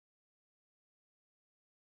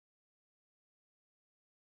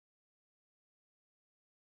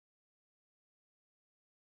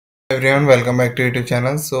Everyone, welcome back to YouTube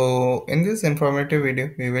channel. So in this informative video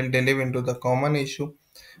we will delve into the common issue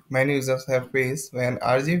many users have faced when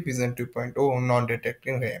RGB Fusion 2.0 not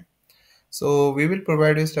detecting RAM. So we will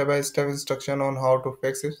provide you step-by-step instruction on how to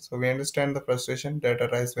fix it. So we understand the frustration that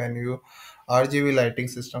arises when your RGB lighting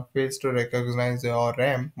system fails to recognize your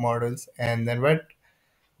RAM models, and then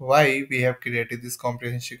why we have created this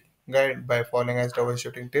comprehensive guide. By following us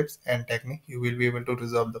troubleshooting tips and technique, you will be able to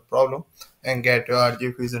resolve the problem and get your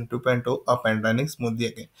RG Fusion 2.0 up and running smoothly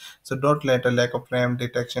again. So don't let a lack of RAM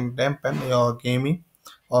detection dampen your gaming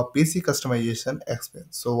or PC customization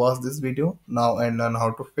experience. So watch this video now and learn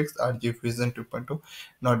how to fix RG Fusion 2.0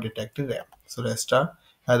 not detecting RAM. So let's start.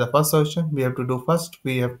 As the first solution we have to do first,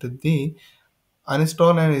 we have to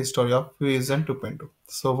uninstall and restore your Fusion 2.2.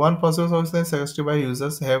 So one possible solution suggested by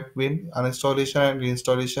users have been uninstallation and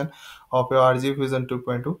reinstallation of your RGB Fusion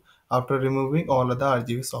 2.2 after removing all of the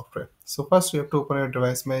RGB software. So first you have to open your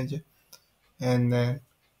device manager and then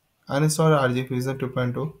uninstall RGB Fusion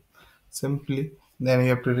 2.2 simply. Then you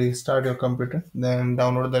have to restart your computer. Then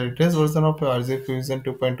download the latest version of your RGB Fusion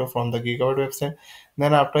 2.0 from the Gigabyte website.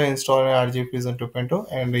 Then after installing RGB Fusion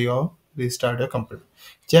 2.0 and you restart your computer.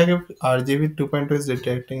 Check if RGB 2.0 is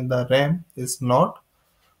detecting the RAM is not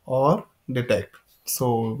or detect.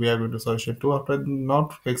 So we are going to solution 2 after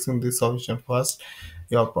not fixing this solution first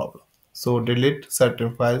your problem. So delete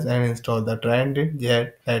certain files and install the Trident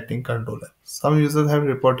jet lighting controller. Some users have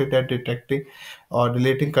reported that detecting or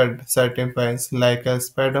deleting certain files like a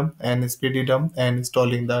spedum and speedydum and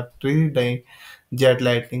installing the Trident jet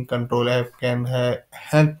lighting control app can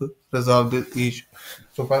help resolve this issue.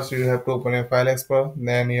 So first you have to open a file explorer,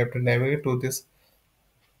 then you have to navigate to this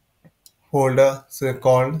folder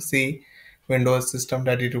called C Windows System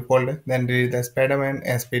 32 folder. Then delete the Spiderman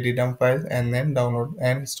SPD files and then download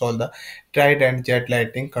and install the Trident Jet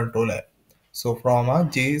Lighting Control app. So from a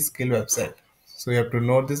G Skill website. So you have to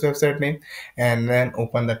note this website name and then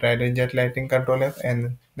open the Trident Jet Lighting Control app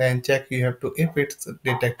and then check you have to if it's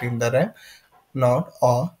detecting the RAM not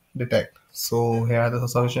or detect. So here are the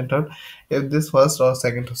solution term. If this first or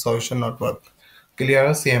second solution not work, clear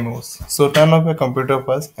a CMOS. So turn off your computer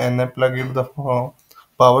first and then plug in the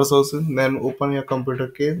power sources. Then open your computer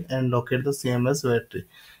case and locate the CMOS battery.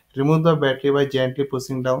 Remove the battery by gently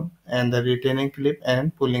pushing down and the retaining clip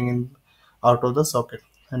and pulling in out of the socket.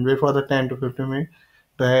 And wait for the 10 to 15 minutes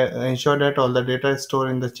to ensure that all the data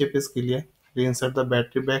stored in the chip is clear. Reinsert the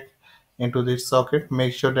battery back into this socket.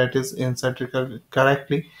 Make sure that is inserted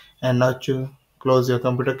correctly and now close your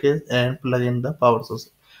computer case and plug in the power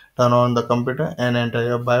source. Turn on the computer and enter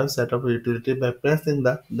your BIOS setup utility by pressing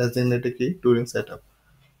the designated key during setup.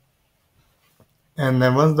 And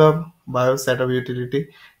then once the BIOS setup utility,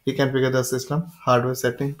 we configure the system hardware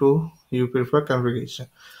setting to you prefer configuration.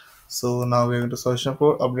 So now we're going to solution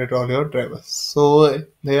for update all your drivers. So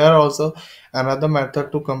there are also another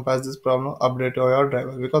method to compass this problem, update all your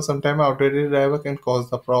driver, because sometimes outdated driver can cause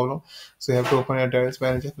the problem. So you have to open your device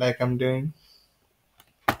manager like I'm doing.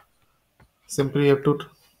 Simply you have to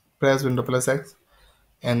press Windows plus X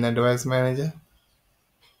and then device manager,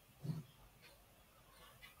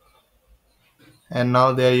 and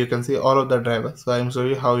now there you can see all of the drivers. So I'm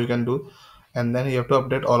showing you how you can do, and then you have to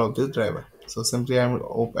update all of this driver. So simply I'm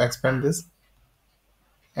expand this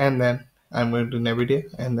and then I'm going to navigate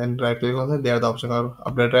and then right click on it. There the option of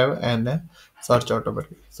update driver and then search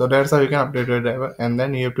automatically. So that's how you can update your driver, and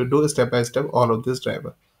then you have to do step by step all of this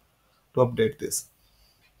driver to update this.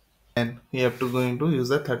 And you have to going to use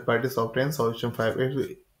a third party software in solution 5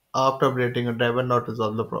 if after updating a driver not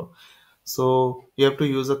resolve the problem. So you have to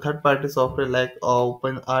use a third party software like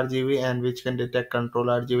Open RGB and which can detect control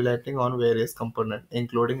RGB lighting on various components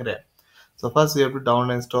including RAM. So first we have to download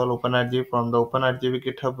and install OpenRGB from the OpenRGB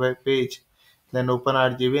GitHub web page. Then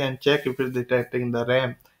OpenRGB and check if it's detecting the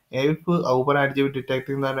RAM. If OpenRGB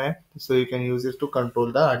detecting the RAM, so you can use it to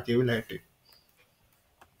control the RGB lighting.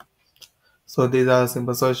 So these are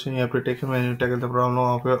simple solutions you have to take when you tackle the problem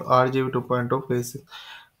of your RGB 2.0 facing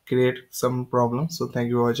create some problems. So thank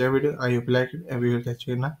you for watching the video. I hope you like it and we will catch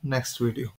you in the next video.